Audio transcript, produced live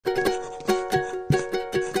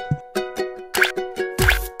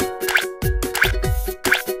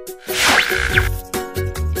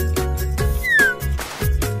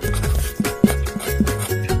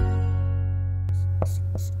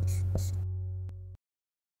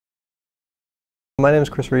My name is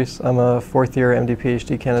Chris Rees. I'm a fourth-year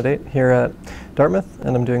MD-PhD candidate here at Dartmouth,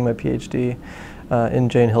 and I'm doing my PhD in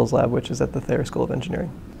Jane Hill's lab, which is at the Thayer School of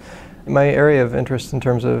Engineering. My area of interest in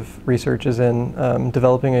terms of research is in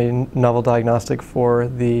developing a novel diagnostic for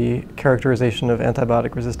the characterization of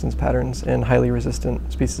antibiotic resistance patterns in highly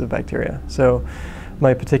resistant species of bacteria. So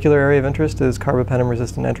my particular area of interest is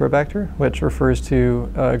carbapenem-resistant Enterobacter, which refers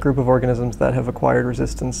to a group of organisms that have acquired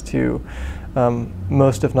resistance to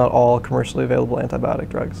most, if not all, commercially available antibiotic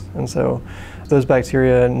drugs. And so those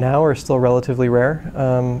bacteria now are still relatively rare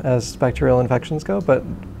as bacterial infections go, but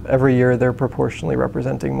every year they're proportionally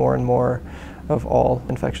representing more and more of all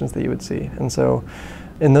infections that you would see. And so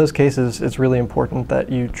in those cases, it's really important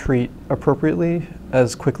that you treat appropriately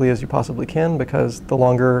as quickly as you possibly can, because the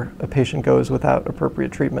longer a patient goes without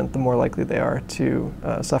appropriate treatment, the more likely they are to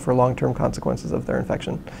suffer long-term consequences of their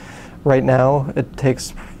infection. Right now, it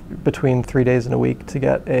takes between 3 days and a week to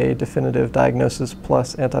get a definitive diagnosis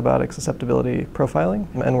plus antibiotic susceptibility profiling,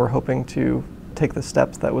 and we're hoping to take the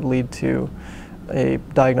steps that would lead to a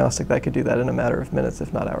diagnostic that could do that in a matter of minutes,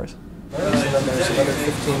 if not hours. And then there's another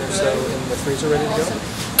 15 or so in the freezer ready to go.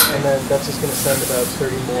 And then that's just going to send about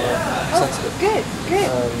 30 more sensitive. Good.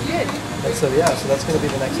 And so yeah, so that's going to be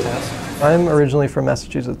the next task. I'm originally from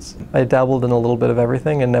Massachusetts. I dabbled in a little bit of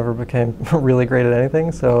everything and never became really great at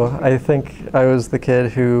anything. So I think I was the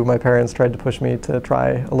kid who my parents tried to push me to try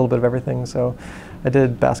a little bit of everything. So I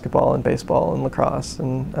did basketball and baseball and lacrosse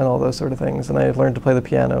and all those sort of things. And I learned to play the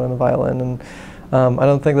piano and the violin. And I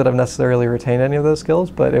don't think that I've necessarily retained any of those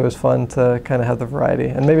skills, but it was fun to kind of have the variety.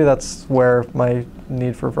 And maybe that's where my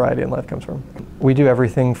need for variety in life comes from. We do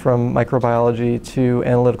everything from microbiology to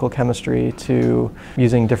analytical chemistry to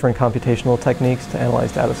using different computational techniques to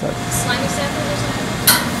analyze data sets. Slimy samples or something?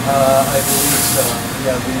 I believe so.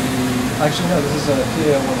 Yeah, actually no, this is a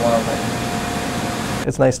PA01 wild type.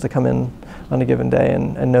 It's nice to come in on a given day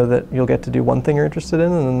and know that you'll get to do one thing you're interested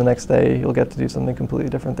in, and then the next day you'll get to do something completely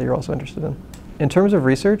different that you're also interested in. In terms of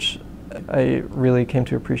research, I really came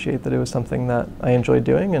to appreciate that it was something that I enjoyed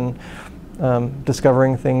doing, and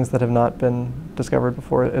discovering things that have not been discovered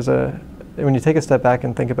before when you take a step back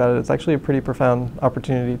and think about it, it's actually a pretty profound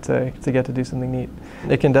opportunity to get to do something neat.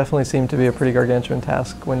 It can definitely seem to be a pretty gargantuan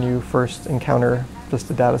task when you first encounter just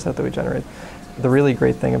the data set that we generate. The really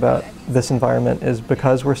great thing about this environment is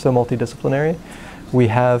because we're so multidisciplinary, we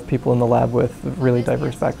have people in the lab with really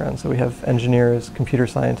diverse backgrounds. So we have engineers, computer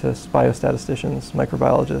scientists, biostatisticians,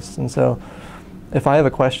 microbiologists. And so if I have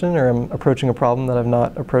a question or I'm approaching a problem that I've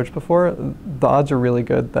not approached before, the odds are really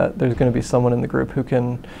good that there's going to be someone in the group who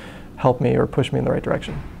can help me or push me in the right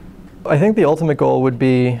direction. I think the ultimate goal would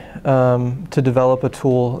be to develop a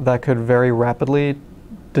tool that could very rapidly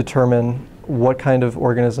determine what kind of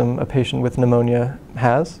organism a patient with pneumonia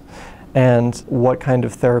has and what kind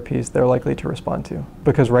of therapies they're likely to respond to.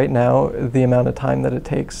 Because right now, the amount of time that it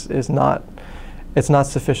takes is not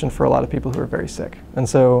sufficient for a lot of people who are very sick. And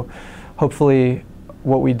so hopefully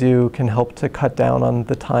what we do can help to cut down on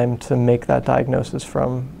the time to make that diagnosis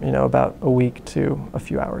from about a week to a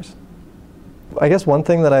few hours. I guess one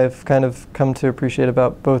thing that I've kind of come to appreciate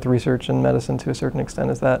about both research and medicine to a certain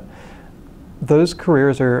extent is that those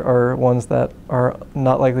careers are ones that are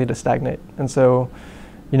not likely to stagnate. And so,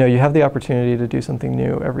 you have the opportunity to do something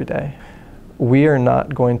new every day. We are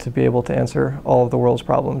not going to be able to answer all of the world's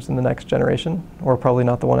problems in the next generation, or probably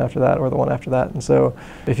not the one after that or the one after that. And so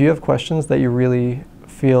if you have questions that you really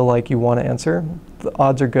feel like you want to answer, the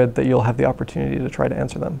odds are good that you'll have the opportunity to try to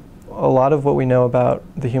answer them. A lot of what we know about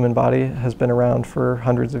the human body has been around for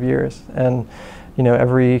hundreds of years. And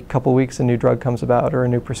every couple weeks a new drug comes about or a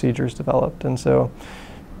new procedure is developed. And so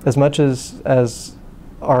as much as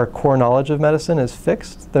our core knowledge of medicine is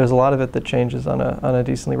fixed, there's a lot of it that changes on a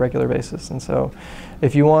decently regular basis. And so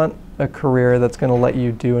if you want a career that's going to let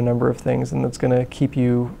you do a number of things and that's going to keep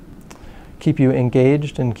you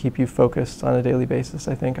engaged and keep you focused on a daily basis,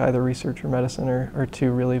 I think either research or medicine are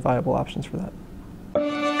two really viable options for that.